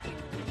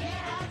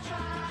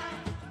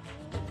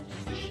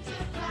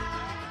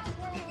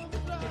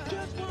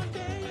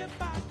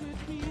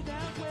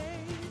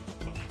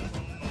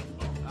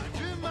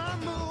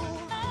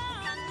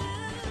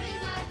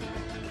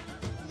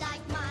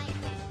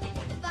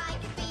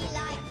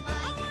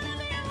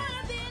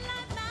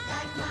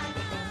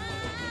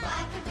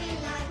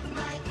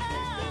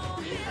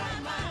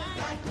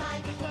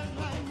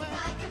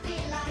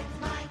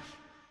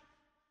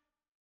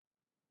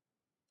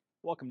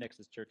Welcome,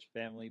 Nexus Church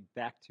family,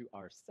 back to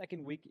our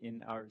second week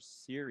in our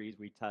series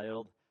we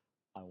titled,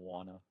 I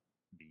Wanna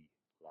Be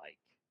Like.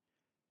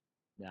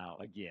 Now,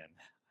 again,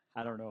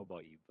 I don't know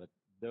about you, but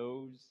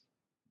those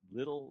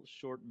little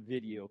short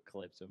video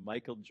clips of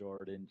Michael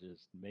Jordan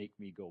just make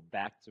me go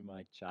back to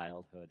my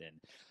childhood. And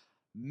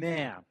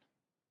man,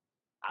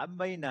 I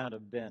may not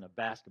have been a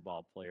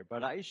basketball player,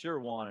 but I sure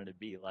wanted to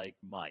be like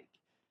Mike.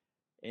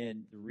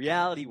 And the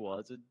reality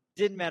was, it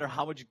didn't matter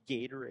how much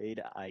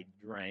Gatorade I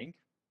drank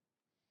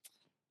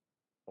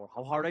or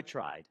how hard I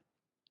tried,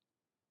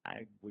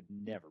 I would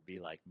never be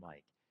like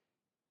Mike.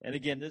 And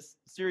again, this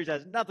series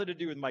has nothing to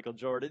do with Michael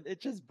Jordan. It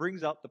just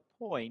brings up the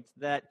point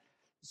that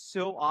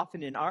so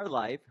often in our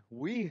life,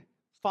 we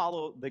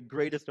follow the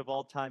greatest of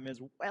all time as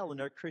well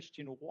in our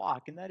Christian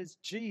walk, and that is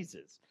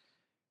Jesus.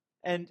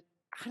 And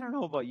I don't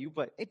know about you,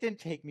 but it didn't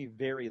take me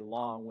very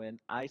long when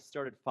I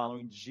started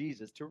following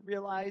Jesus to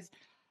realize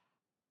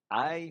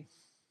I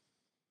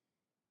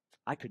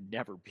I could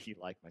never be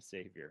like my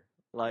Savior.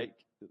 Like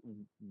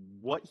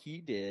what he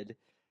did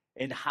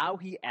and how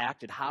he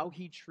acted, how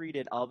he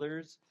treated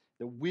others,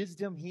 the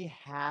wisdom he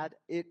had,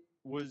 it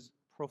was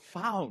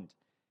profound.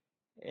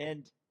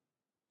 And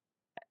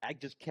I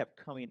just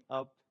kept coming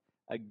up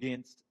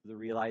against the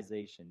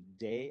realization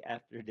day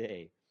after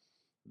day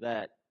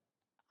that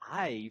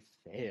I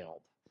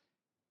failed.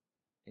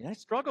 And I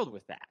struggled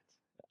with that.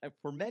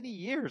 For many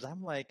years,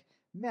 I'm like,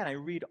 man, I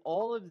read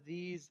all of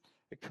these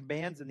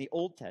commands in the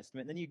Old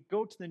Testament. And then you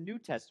go to the New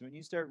Testament, and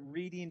you start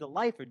reading the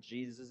life of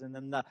Jesus and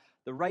then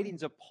the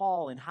writings of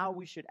Paul and how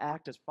we should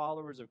act as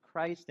followers of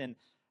Christ. And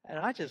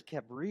I just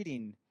kept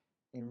reading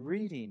and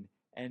reading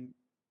and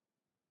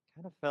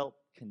kind of felt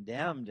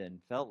condemned and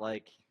felt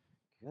like,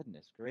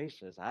 goodness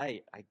gracious,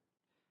 I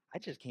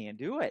just can't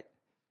do it.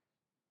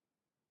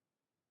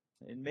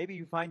 And maybe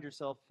you find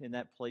yourself in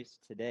that place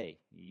today.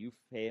 You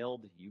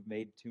failed, you've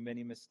made too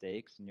many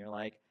mistakes, and you're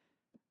like,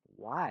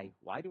 why?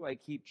 Why do I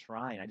keep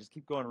trying? I just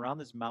keep going around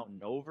this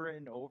mountain over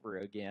and over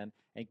again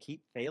and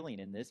keep failing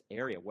in this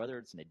area, whether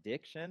it's an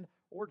addiction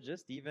or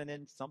just even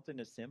in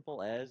something as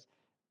simple as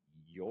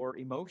your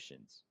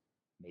emotions.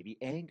 Maybe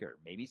anger,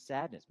 maybe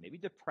sadness, maybe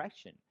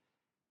depression.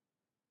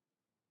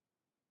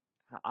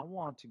 I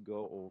want to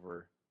go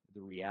over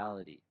the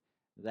reality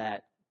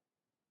that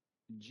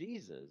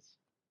Jesus,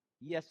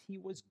 yes, he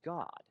was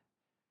God,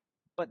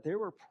 but there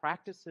were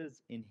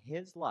practices in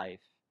his life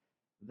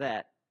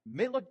that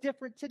may look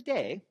different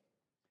today,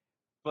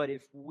 but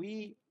if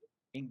we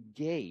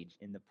engage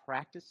in the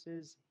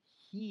practices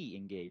he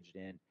engaged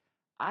in,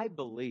 I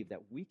believe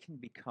that we can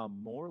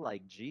become more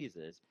like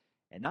Jesus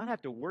and not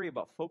have to worry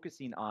about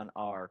focusing on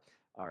our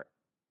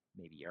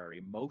maybe our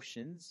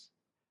emotions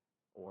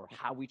or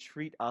how we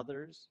treat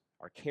others,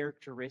 our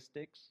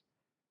characteristics.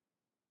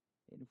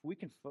 And if we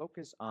can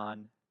focus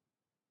on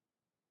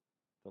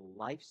the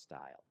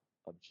lifestyle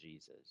of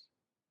Jesus,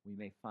 we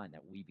may find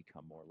that we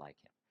become more like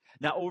him.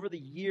 Now, over the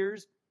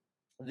years,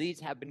 these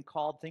have been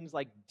called things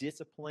like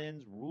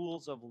disciplines,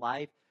 rules of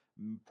life.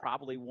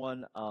 Probably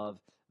one of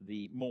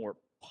the more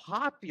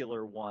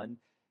popular one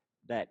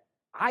that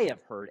I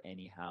have heard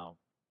anyhow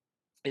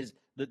is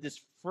this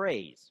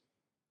phrase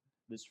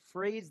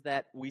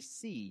that we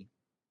see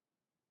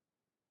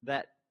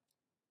that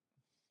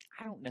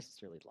I don't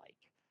necessarily like.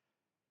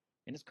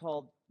 And it's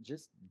called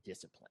just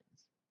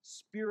disciplines,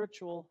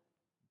 spiritual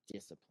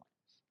disciplines.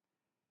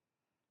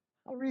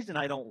 The reason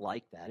I don't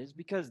like that is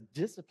because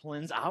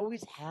disciplines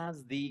always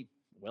has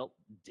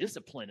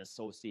discipline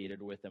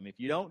associated with them. If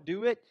you don't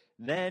do it,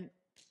 then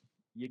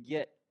you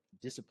get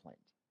disciplined.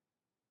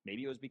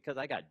 Maybe it was because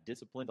I got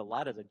disciplined a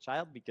lot as a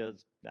child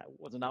because I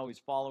wasn't always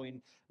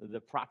following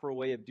the proper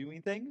way of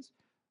doing things.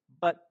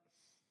 But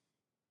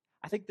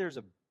I think there's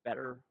a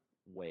better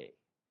way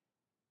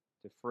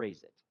to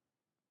phrase it.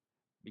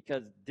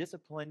 Because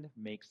discipline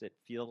makes it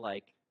feel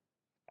like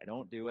if I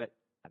don't do it,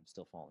 I'm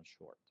still falling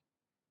short.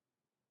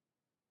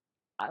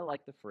 I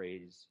like the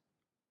phrase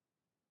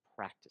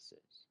practices.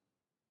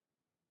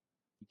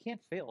 You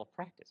can't fail a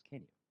practice,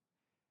 can you?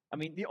 I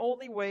mean, the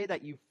only way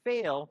that you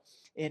fail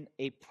in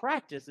a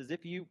practice is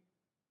if you,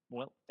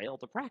 fail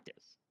to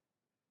practice.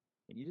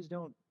 And you just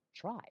don't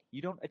try.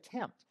 You don't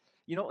attempt.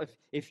 You know,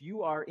 if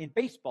you are in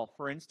baseball,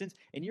 for instance,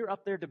 and you're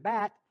up there to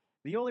bat,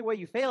 the only way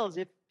you fail is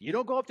if you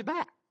don't go up to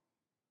bat.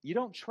 You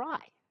don't try.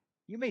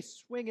 You may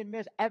swing and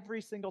miss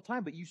every single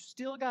time, but you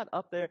still got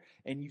up there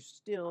and you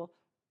still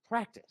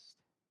practiced.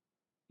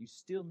 You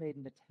still made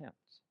an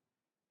attempt.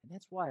 And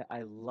that's why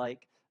I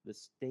like the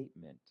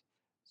statement,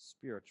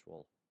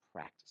 spiritual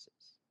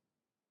practices.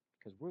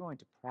 Because we're going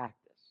to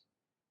practice.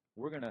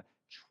 We're going to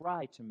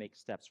try to make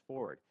steps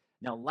forward.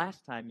 Now,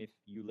 last time, if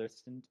you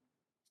listened,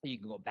 you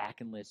can go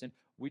back and listen.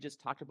 We just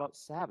talked about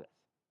Sabbath.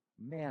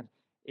 Man,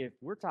 if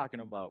we're talking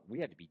about we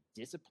have to be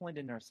disciplined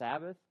in our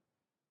Sabbath,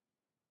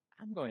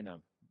 I'm going to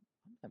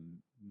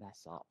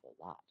mess up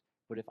a lot.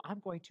 But if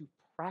I'm going to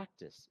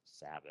practice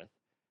Sabbath,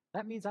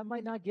 that means I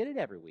might not get it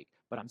every week,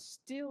 but I'm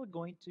still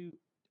going to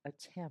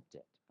attempt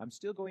it. I'm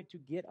still going to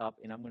get up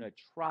and I'm going to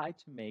try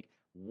to make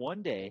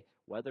one day,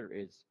 whether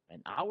it's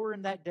an hour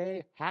in that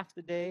day, half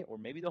the day, or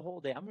maybe the whole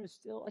day, I'm going to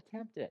still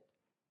attempt it.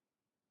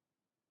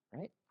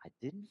 Right? I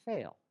didn't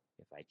fail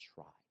if I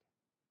tried.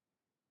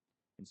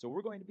 And so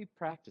we're going to be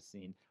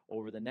practicing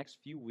over the next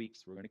few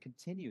weeks. We're going to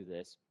continue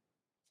this.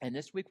 And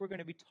this week we're going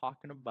to be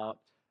talking about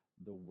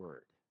the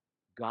Word,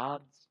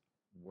 God's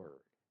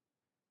Word,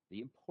 the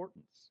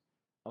importance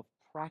of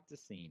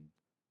practicing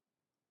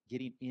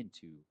getting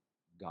into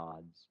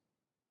God's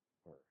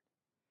Word.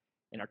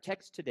 And our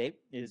text today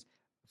is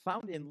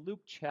found in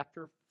Luke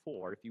chapter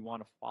 4, if you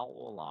want to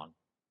follow along.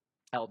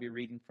 I'll be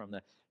reading from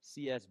the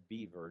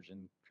CSB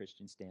version,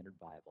 Christian Standard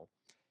Bible.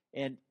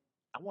 And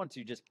I want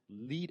to just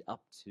lead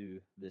up to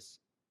this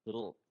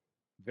little,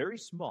 very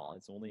small,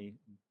 it's only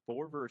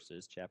 4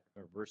 verses,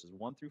 verses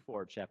 1 through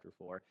 4 of chapter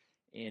 4.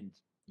 And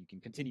you can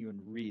continue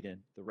and read in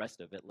the rest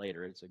of it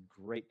later. It's a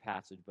great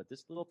passage, but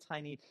this little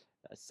tiny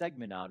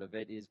segment out of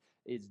it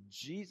is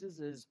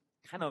Jesus's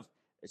kind of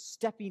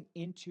stepping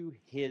into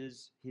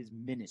his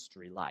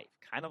ministry life,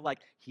 kind of like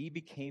he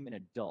became an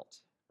adult,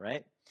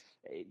 right?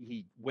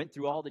 He went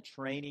through all the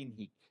training.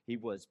 He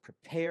was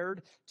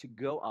prepared to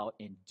go out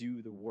and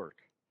do the work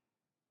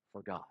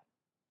for God.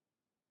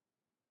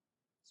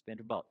 Spent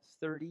about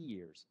 30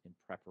 years in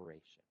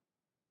preparation.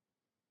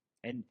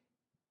 And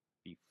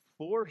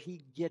before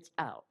he gets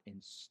out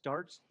and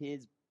starts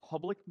his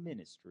public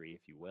ministry,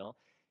 if you will,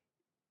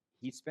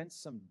 he spent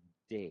some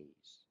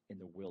days in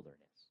the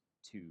wilderness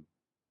to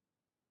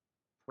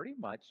pretty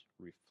much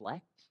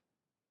reflect,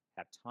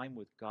 have time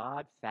with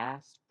God,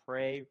 fast,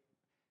 pray,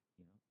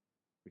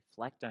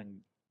 reflect on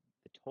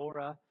the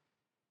Torah.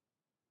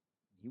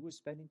 He was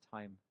spending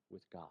time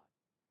with God.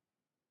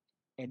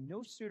 And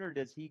no sooner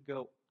does he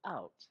go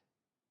out,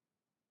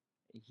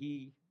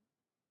 he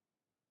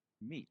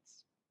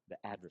meets the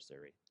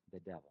adversary, the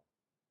devil.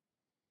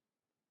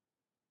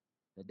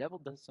 The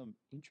devil does some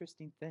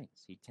interesting things.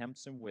 He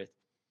tempts him with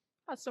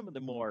some of the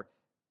more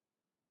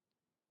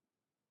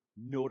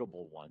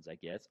notable ones, I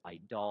guess,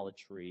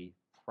 idolatry,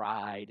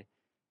 pride.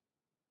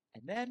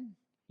 And then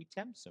he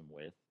tempts him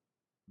with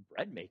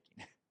bread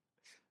making.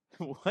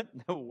 What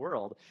in the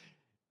world?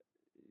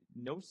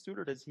 No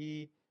sooner does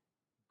he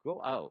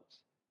go out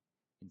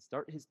and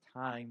start his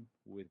time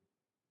with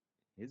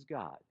his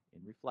God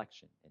in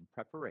reflection and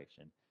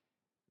preparation,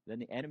 then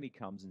the enemy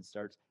comes and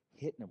starts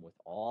hitting him with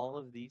all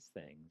of these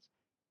things.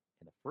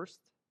 And the first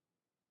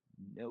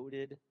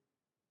noted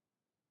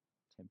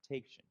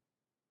temptation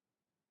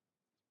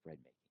is bread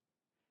making.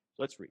 So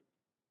let's read.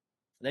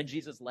 Then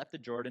Jesus left the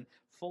Jordan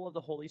full of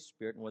the Holy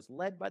Spirit and was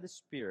led by the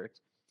Spirit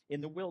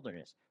in the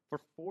wilderness for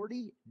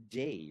 40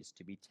 days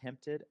to be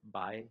tempted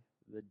by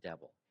the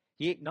devil.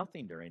 He ate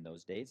nothing during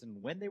those days,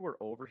 and when they were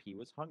over, he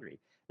was hungry.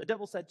 The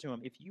devil said to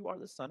him, "If you are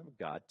the Son of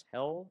God,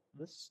 tell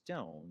the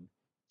stone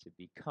to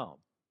become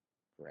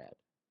bread."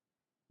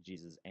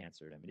 Jesus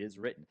answered him, "It is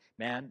written,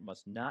 man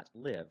must not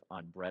live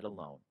on bread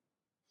alone."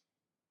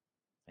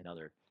 And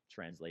other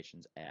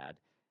translations add,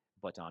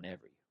 but on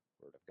every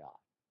word of God.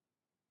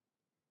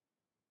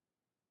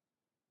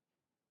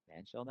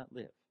 Man shall not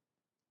live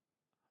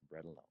on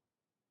bread alone,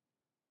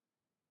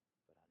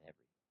 but on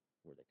every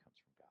word that comes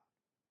from God.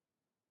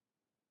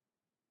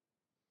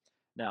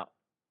 Now,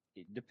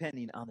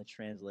 depending on the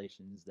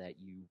translations that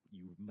you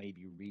may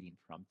be reading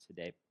from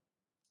today,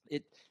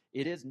 it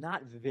is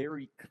not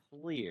very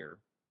clear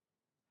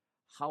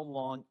how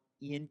long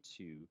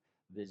into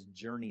this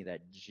journey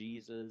that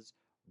Jesus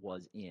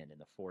was in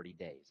the 40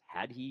 days.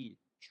 Had he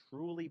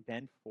truly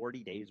been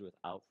 40 days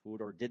without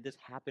food, or did this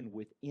happen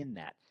within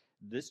that?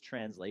 This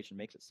translation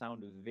makes it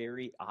sound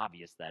very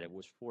obvious that it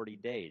was 40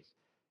 days.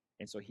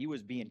 And so he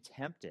was being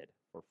tempted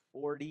for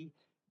 40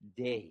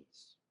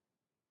 days.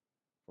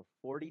 For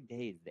 40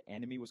 days, the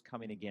enemy was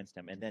coming against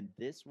him. And then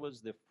this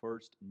was the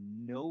first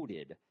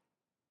noted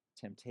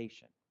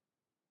temptation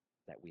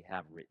that we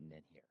have written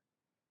in here.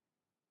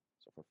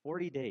 So for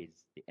 40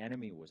 days, the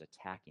enemy was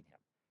attacking him,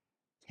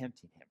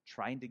 tempting him,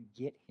 trying to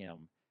get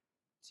him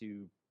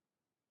to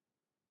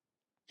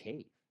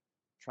cave,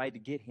 tried to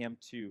get him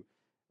to,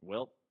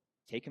 well,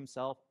 take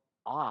himself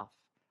off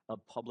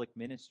of public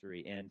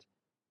ministry and,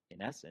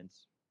 in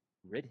essence,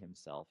 rid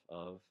himself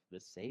of the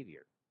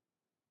Savior.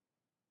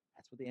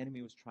 That's what the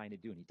enemy was trying to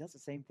do. And he does the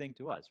same thing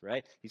to us,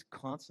 right? He's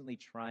constantly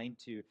trying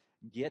to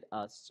get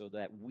us so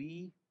that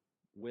we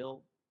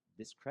will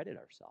discredit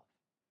ourselves.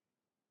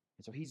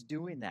 And so he's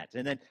doing that.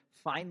 And then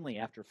finally,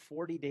 after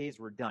 40 days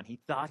were done, he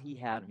thought he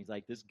had him. He's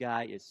like, this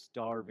guy is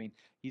starving.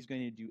 He's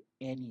going to do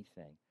anything.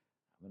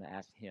 I'm going to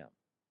ask him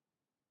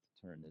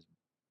to turn this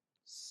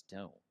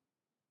stone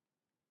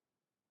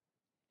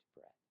to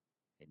bread.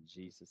 And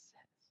Jesus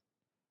says,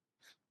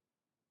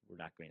 we're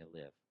not going to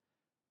live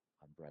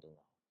on bread alone.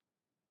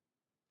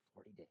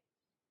 40 days.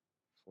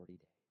 40 days.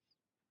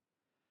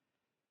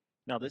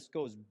 Now, this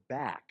goes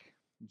back.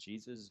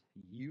 Jesus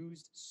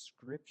used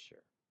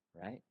Scripture,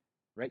 right?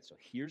 Right? So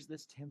here's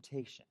this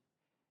temptation.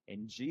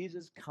 And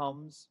Jesus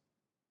comes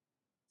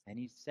and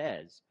he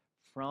says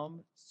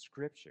from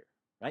Scripture,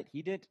 right?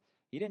 He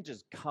didn't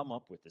just come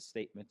up with the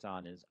statement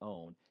on his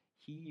own.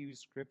 He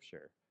used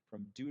Scripture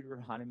from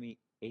Deuteronomy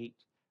 8,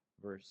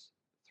 verse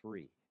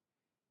 3. It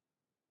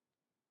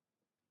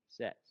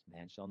says,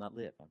 man shall not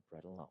live on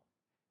bread alone.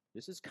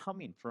 This is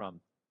coming from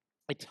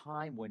a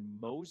time when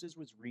Moses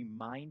was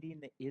reminding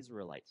the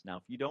Israelites. Now,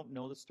 if you don't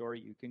know the story,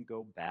 you can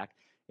go back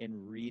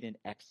and read in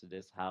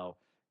Exodus how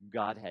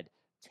God had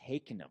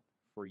taken them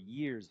for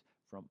years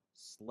from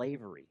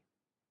slavery,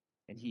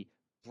 and he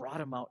brought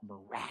them out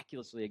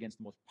miraculously against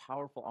the most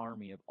powerful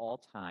army of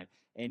all time,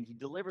 and he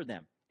delivered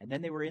them. And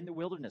then they were in the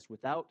wilderness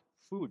without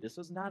food. This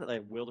was not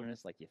a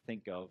wilderness like you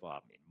think of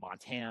in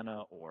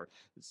Montana or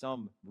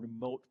some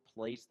remote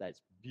place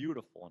that's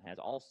beautiful and has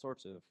all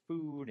sorts of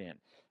food and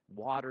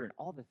water and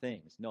all the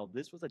things. No,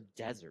 this was a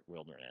desert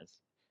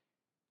wilderness.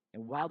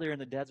 And while they're in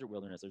the desert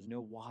wilderness, there's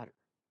no water,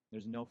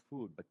 there's no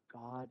food, but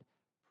God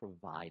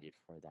provided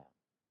for them.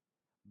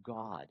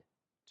 God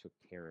took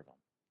care of them.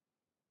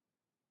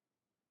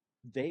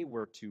 They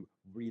were to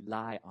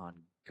rely on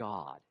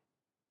God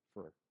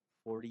for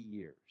 40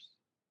 years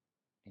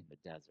in the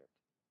desert.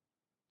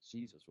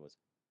 Jesus was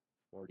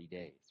 40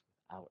 days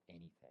without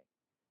anything.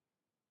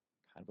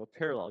 Kind of a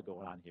parallel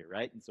going on here,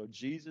 right? And so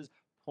Jesus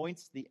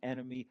points the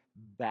enemy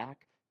back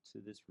to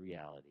this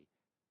reality.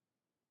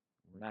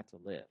 We're not to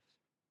live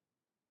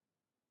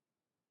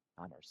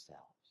on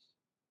ourselves,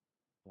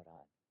 but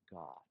on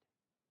God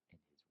and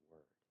his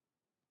word.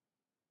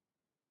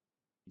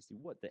 You see,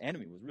 what the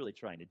enemy was really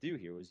trying to do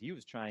here was he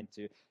was trying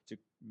to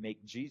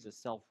make Jesus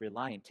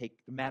self-reliant, take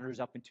the matters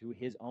up into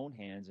his own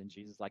hands, and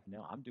Jesus like,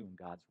 no, I'm doing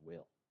God's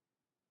will.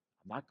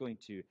 I'm not going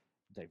to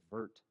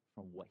divert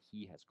from what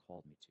he has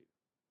called me to.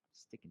 I'm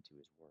sticking to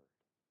his word.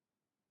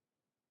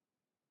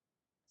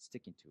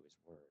 Sticking to his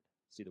word.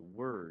 See, the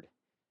word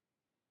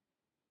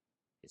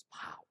is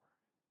power.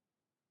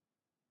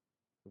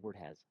 The word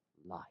has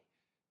life.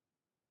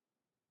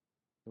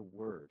 The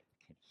word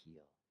can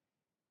heal.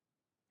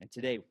 And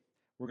today,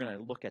 we're going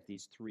to look at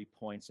these 3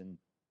 points. And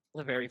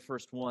the very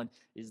first one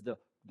is the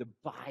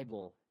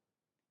Bible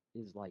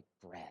is like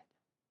bread.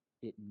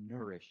 It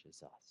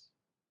nourishes us.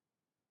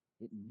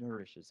 It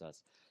nourishes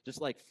us.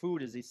 Just like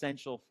food is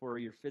essential for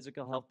your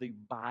physical health, the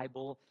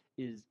Bible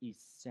is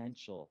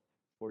essential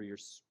for your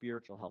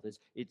spiritual health.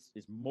 It's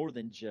more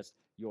than just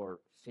your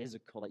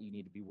physical that you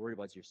need to be worried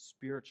about. It's your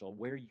spiritual,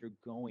 where you're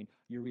going,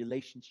 your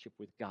relationship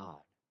with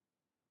God.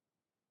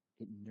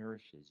 It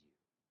nourishes you.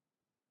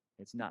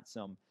 It's not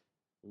some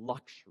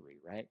luxury,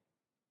 right?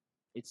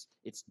 It's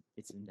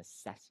a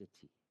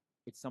necessity.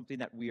 It's something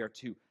that we are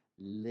to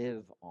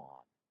live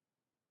on.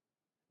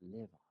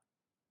 Live on.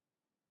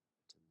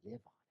 To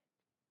live on it.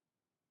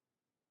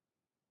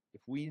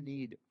 If we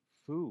need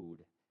food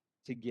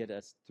to get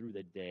us through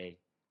the day,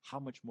 how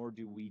much more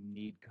do we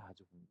need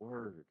God's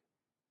word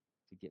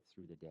to get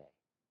through the day?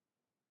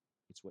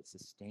 It's what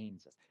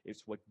sustains us.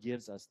 It's what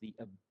gives us the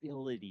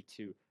ability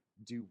to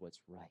do what's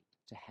right,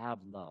 to have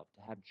love,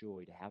 to have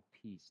joy, to have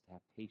peace, to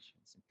have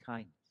patience and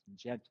kindness and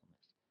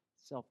gentleness,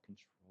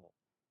 self-control,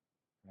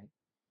 right?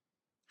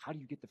 How do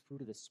you get the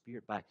fruit of the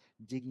Spirit? By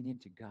digging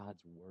into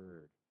God's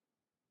word.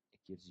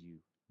 It gives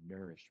you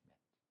nourishment.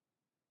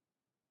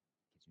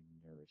 It gives you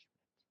nourishment,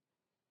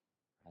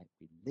 right?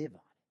 We live on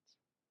it.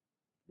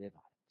 Live on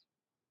it.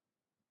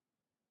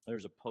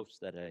 There's a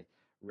post that I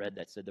read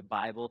that said the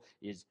Bible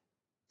is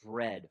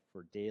bread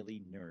for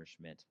daily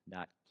nourishment,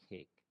 not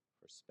cake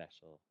for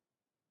special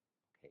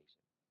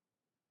occasion.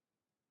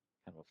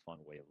 Kind of a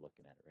fun way of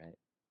looking at it, right?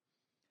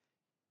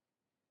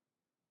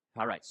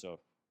 All right,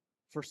 so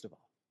first of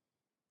all,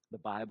 the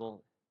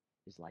Bible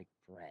is like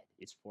bread.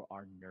 It's for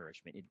our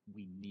nourishment.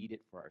 We need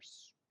it for our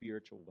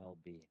spiritual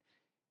well-being.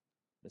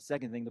 The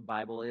second thing the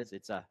Bible is,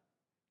 it's a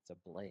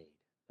blade.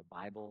 The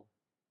Bible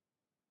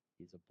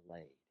is a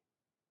blade.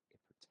 It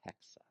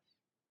protects us.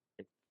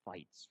 It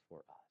fights for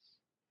us.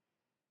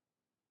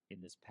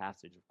 In this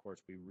passage, of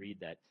course, we read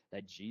that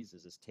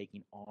Jesus is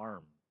taking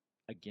arm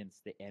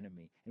against the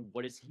enemy. And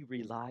what does he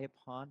rely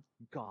upon?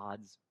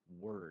 God's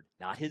word,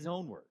 not his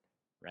own word,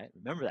 right?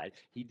 Remember that.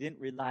 He didn't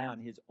rely on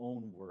his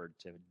own word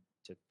to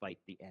fight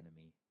the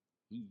enemy.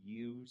 He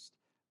used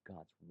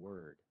God's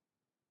word.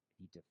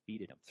 He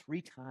defeated him.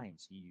 3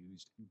 times he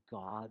used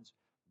God's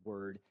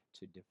word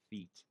to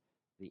defeat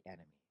the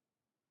enemy.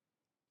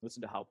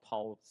 Listen to how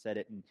Paul said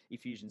it in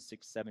Ephesians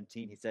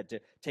 6:17. He said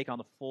to take on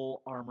the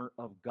full armor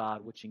of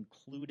God, which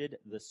included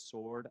the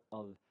sword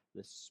of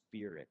the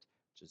Spirit,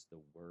 which is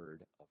the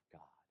word of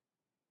God.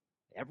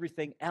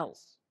 Everything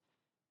else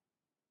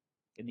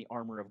in the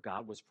armor of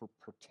God was for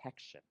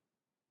protection.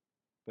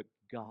 But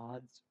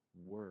God's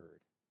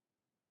word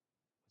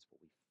was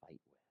what we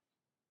fight with.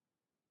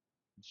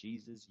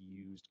 Jesus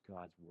used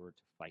God's word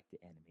to fight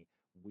the enemy.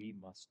 We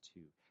must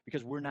too.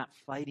 Because we're not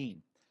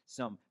fighting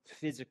some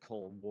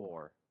physical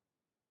war.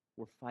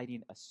 We're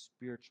fighting a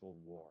spiritual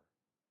war.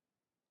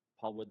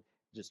 Paul would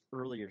just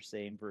earlier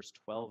say in verse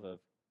 12 of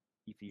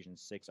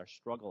Ephesians 6, our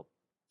struggle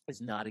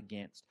is not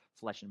against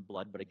flesh and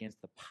blood, but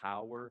against the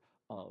power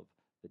of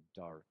the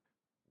dark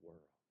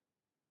world.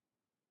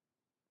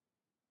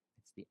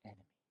 It's the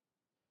enemy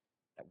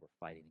that we're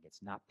fighting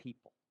against, not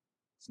people.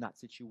 It's not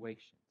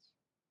situations.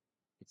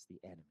 It's the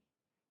enemy.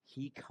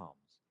 He comes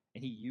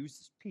and he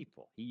uses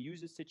people, he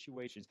uses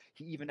situations,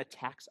 he even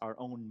attacks our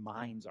own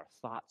minds, our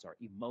thoughts, our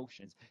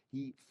emotions.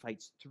 He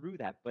fights through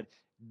that, but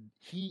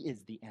he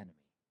is the enemy.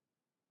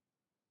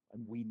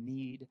 And we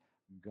need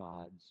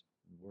God's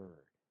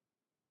word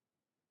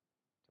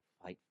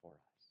to fight for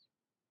us.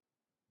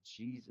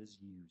 Jesus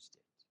used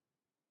it.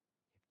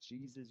 If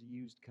Jesus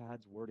used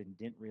God's word and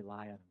didn't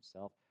rely on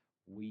himself,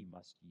 we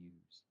must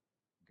use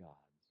God's word.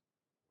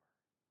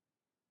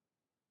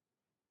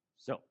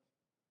 So,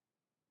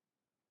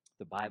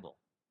 the Bible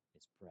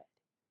is bread.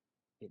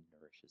 It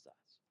nourishes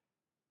us.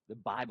 The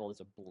Bible is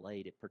a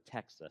blade. It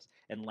protects us.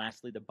 And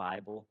lastly, the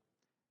Bible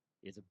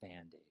is a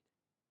band-aid.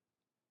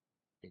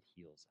 It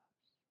heals us.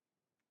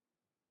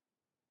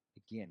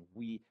 Again,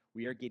 we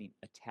are getting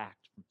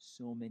attacked from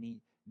so many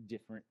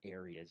different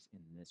areas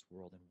in this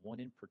world. And one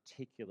in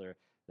particular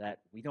that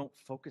we don't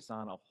focus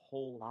on a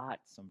whole lot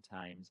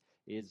sometimes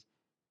is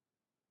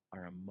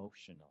our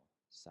emotional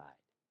side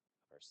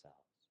of ourselves.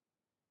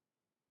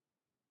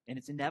 And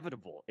it's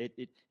inevitable.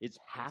 It's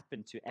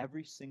happened to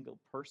every single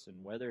person,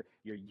 whether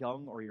you're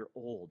young or you're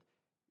old.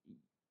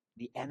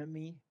 The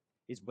enemy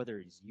is, whether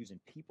he's using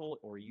people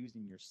or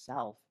using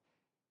yourself,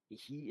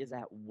 he is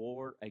at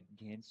war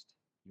against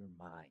your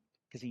mind.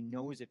 Because he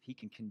knows if he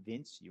can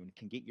convince you and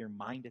can get your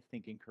mind to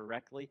thinking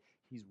correctly,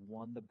 he's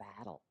won the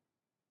battle.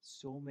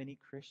 So many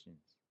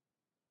Christians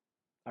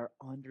are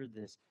under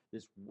this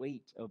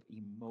weight of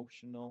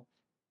emotional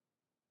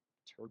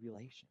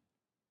turbulation,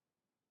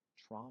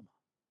 trauma.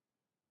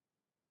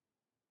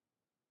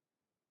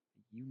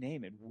 You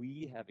name it.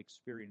 We have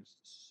experienced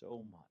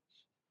so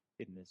much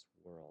in this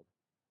world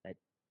that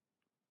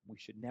we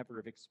should never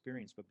have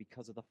experienced, but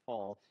because of the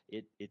fall,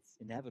 it's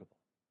inevitable.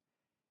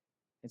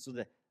 And so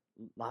the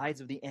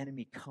lies of the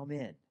enemy come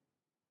in,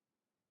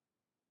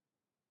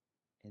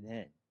 and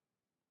then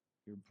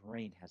your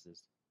brain has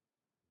this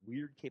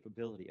weird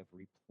capability of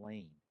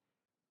replaying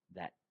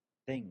that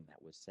thing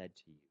that was said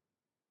to you,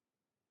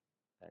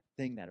 that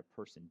thing that a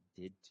person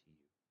did to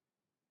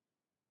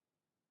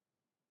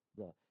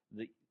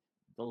you,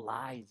 the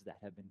lies that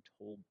have been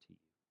told to you,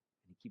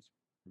 and he keeps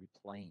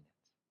replaying it.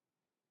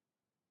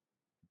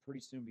 And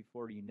pretty soon,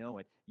 before you know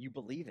it, you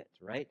believe it,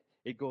 right?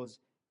 It goes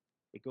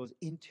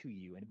into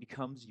you, and it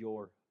becomes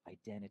your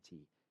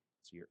identity.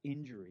 So your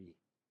injury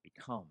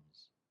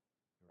becomes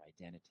your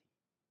identity.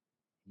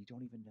 You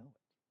don't even know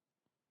it.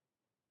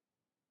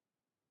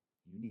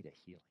 You need a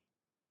healing.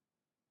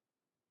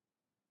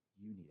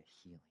 You need a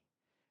healing.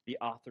 The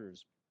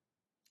authors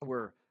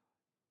were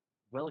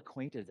well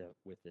acquainted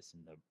with this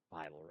in the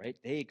Bible, right?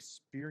 They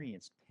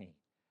experienced pain.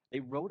 They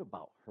wrote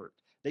about hurt.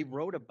 They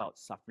wrote about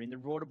suffering. They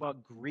wrote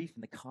about grief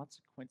and the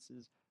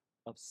consequences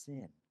of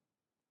sin.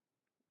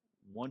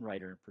 One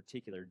writer in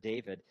particular,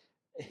 David,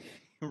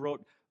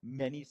 wrote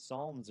many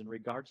psalms in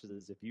regards to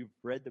this. If you've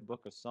read the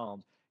book of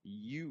Psalms,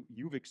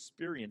 you've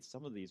experienced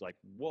some of these, like,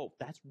 whoa,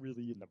 that's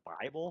really in the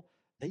Bible?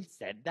 They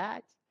said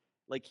that?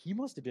 Like, he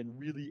must have been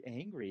really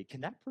angry.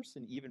 Can that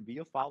person even be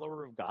a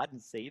follower of God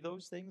and say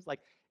those things? Like,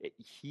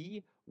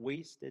 he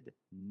wasted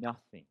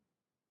nothing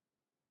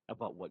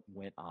about what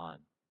went on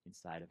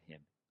inside of him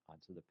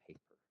onto the paper.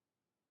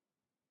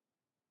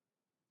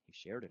 He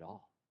shared it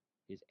all.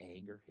 His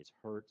anger, his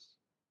hurts.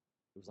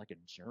 It was like a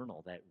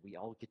journal that we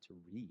all get to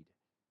read.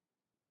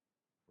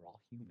 We're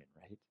all human,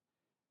 right?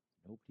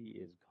 Nobody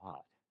is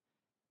God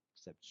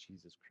except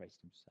Jesus Christ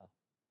himself.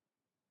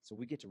 So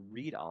we get to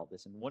read all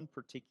this. And one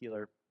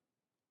particular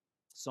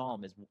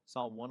psalm is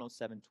Psalm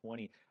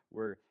 107:20,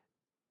 where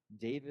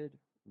David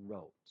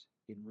wrote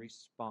in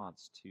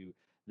response to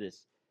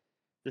this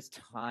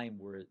time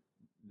where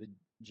the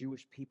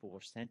Jewish people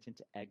were sent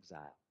into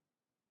exile.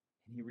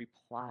 And he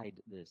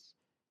replied this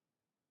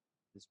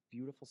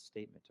beautiful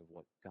statement of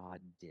what God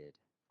did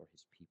for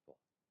his people.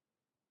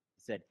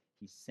 He said,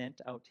 he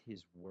sent out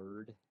his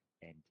word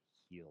and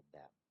healed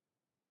them.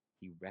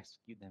 He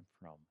rescued them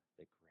from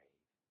the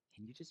grave.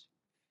 Can you just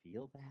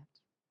feel that?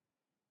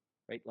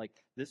 Right? Like,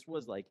 this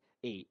was like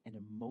an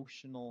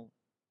emotional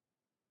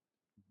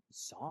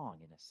song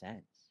in a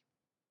sense.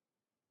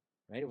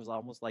 Right? It was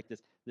almost like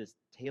this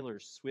Taylor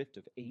Swift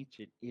of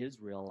ancient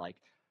Israel, like,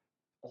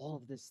 all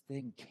of this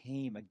thing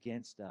came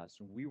against us,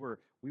 and we were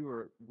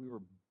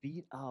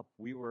beat up,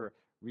 we were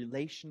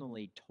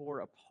relationally tore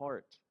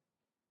apart.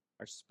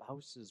 Our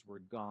spouses were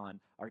gone,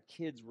 our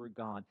kids were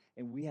gone,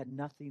 and we had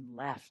nothing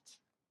left.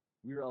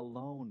 We were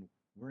alone,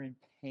 we're in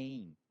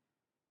pain.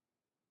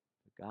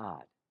 But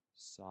God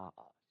saw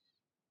us.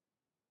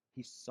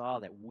 He saw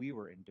that we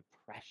were in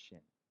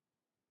depression.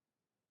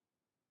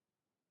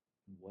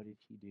 And what did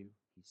he do?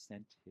 He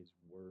sent his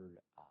word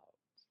out,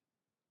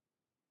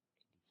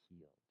 and he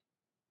healed.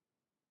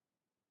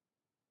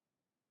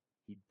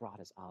 He brought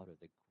us out of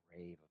the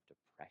grave of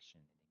depression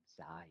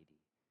and anxiety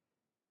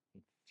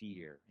and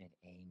fear and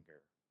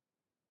anger.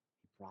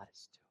 He brought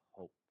us to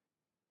hope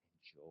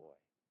and joy.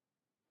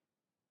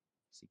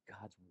 See,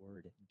 God's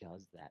word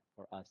does that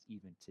for us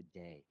even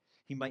today.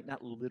 He might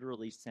not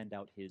literally send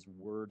out his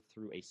word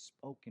through a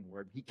spoken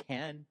word. He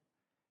can,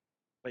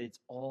 but it's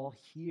all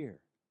here.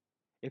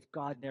 If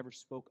God never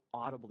spoke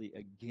audibly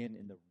again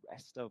in the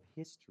rest of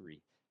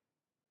history,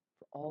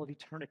 for all of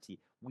eternity,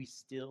 we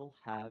still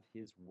have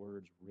his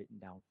words written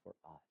down for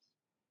us.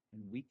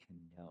 And we can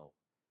know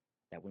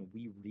that when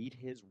we read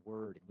his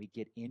word and we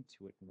get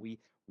into it, and we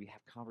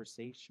have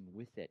conversation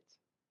with it,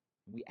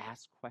 and we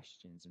ask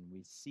questions and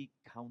we seek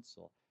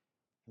counsel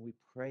and we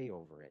pray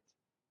over it,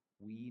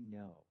 we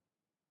know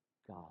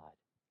God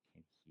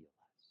can heal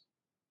us.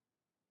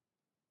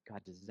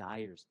 God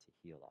desires to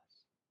heal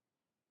us.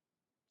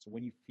 So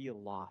when you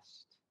feel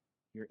lost,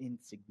 you're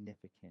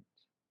insignificant,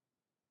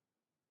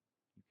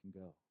 you can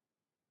go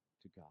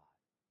to God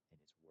and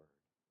his word.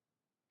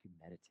 You can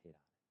meditate on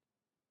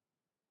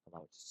it.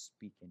 Allow it to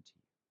speak into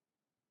you.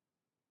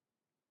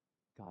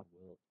 God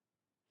will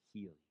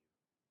heal you.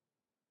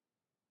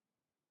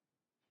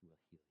 He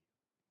will heal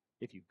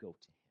you if you go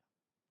to him.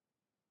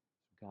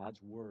 So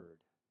God's word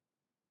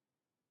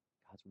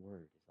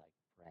is like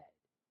bread.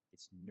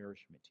 It's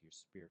nourishment to your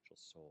spiritual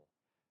soul.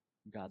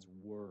 God's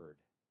word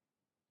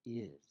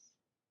is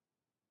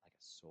like a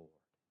sword.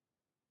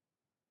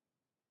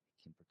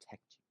 It can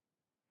protect you.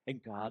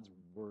 And God's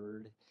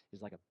word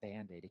is like a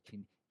band-aid. It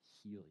can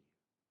heal you.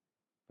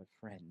 But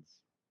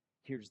friends,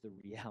 here's the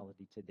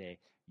reality today.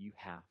 You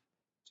have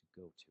to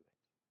go to it,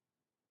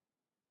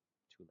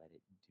 to let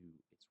it do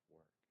its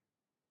work.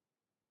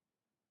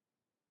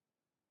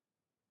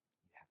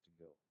 You have to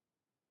go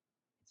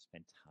and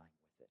spend time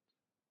with it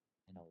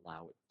and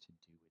allow it to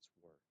do its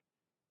work,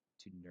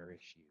 to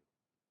nourish you,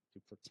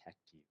 to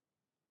protect you,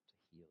 to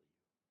heal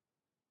you.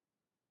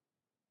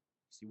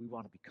 See, we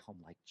want to become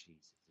like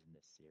Jesus in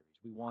this series.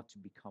 We want to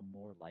become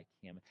more like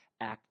him,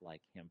 act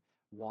like him,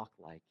 walk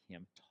like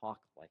him, talk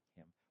like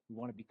him. We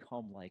want to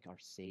become like our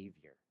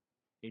Savior.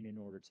 And in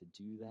order to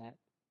do that,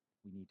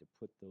 we need to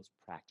put those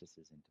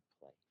practices into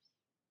place.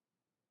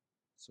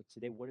 So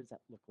today, what does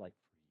that look like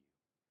for you?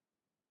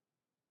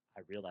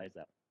 I realize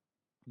that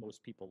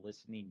most people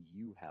listening,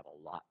 you have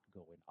a lot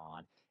going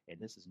on, and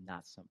this is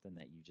not something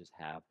that you just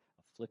have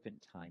a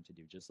flippant time to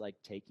do, just like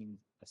taking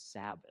a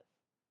Sabbath.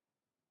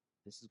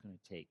 This is going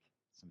to take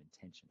some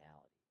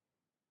intentionality.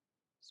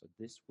 So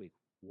this week,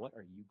 what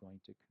are you going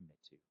to commit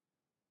to?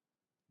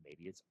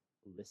 Maybe it's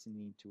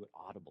listening to it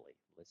audibly,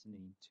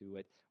 listening to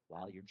it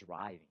while you're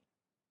driving.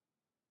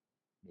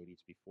 Maybe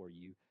it's before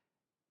you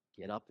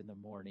get up in the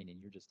morning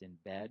and you're just in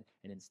bed,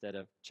 and instead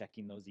of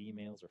checking those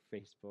emails or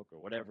Facebook or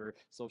whatever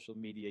social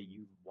media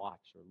you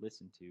watch or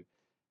listen to,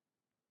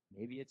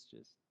 maybe it's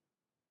just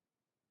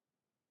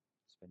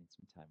spending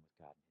some time with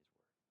God and his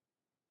word.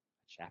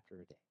 A chapter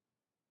a day.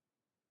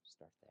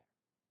 Start there.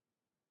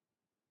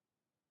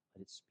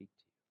 Let it speak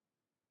to you.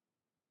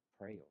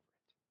 Pray over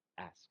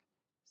it. Ask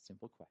a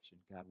simple question.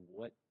 God,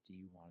 what do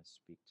you want to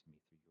speak to me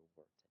through your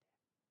word today?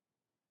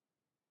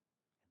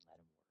 And let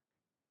him work.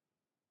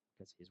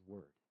 Because his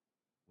word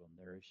will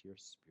nourish your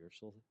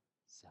spiritual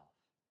self.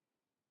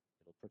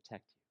 It'll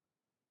protect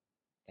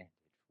you. And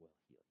it will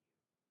heal you.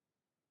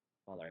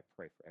 Father, I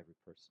pray for every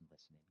person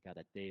listening, God,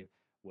 that they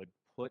would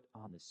put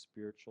on the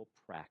spiritual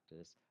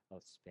practice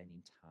of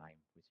spending time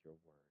with your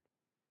word.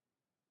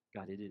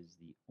 God, it is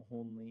the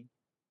only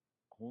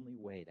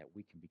way that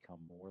we can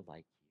become more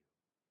like you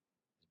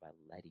is by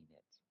letting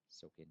it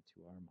soak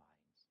into our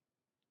minds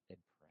and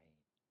praying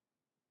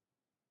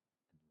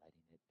and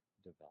letting it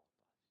develop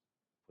us,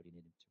 putting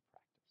it into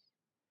practice.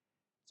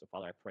 So,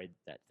 Father, I pray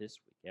that this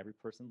week, every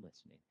person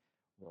listening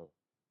will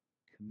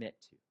commit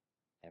to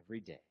every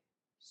day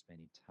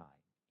spending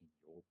time in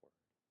your word.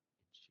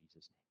 In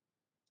Jesus' name,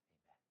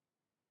 amen.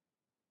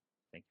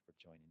 Thank you for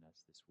joining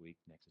us this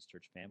week, Nexus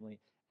Church family.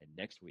 And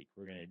next week,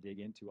 we're going to dig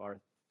into our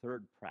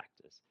third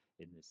practice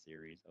in this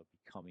series of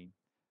becoming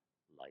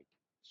like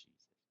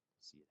Jesus.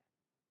 See you then.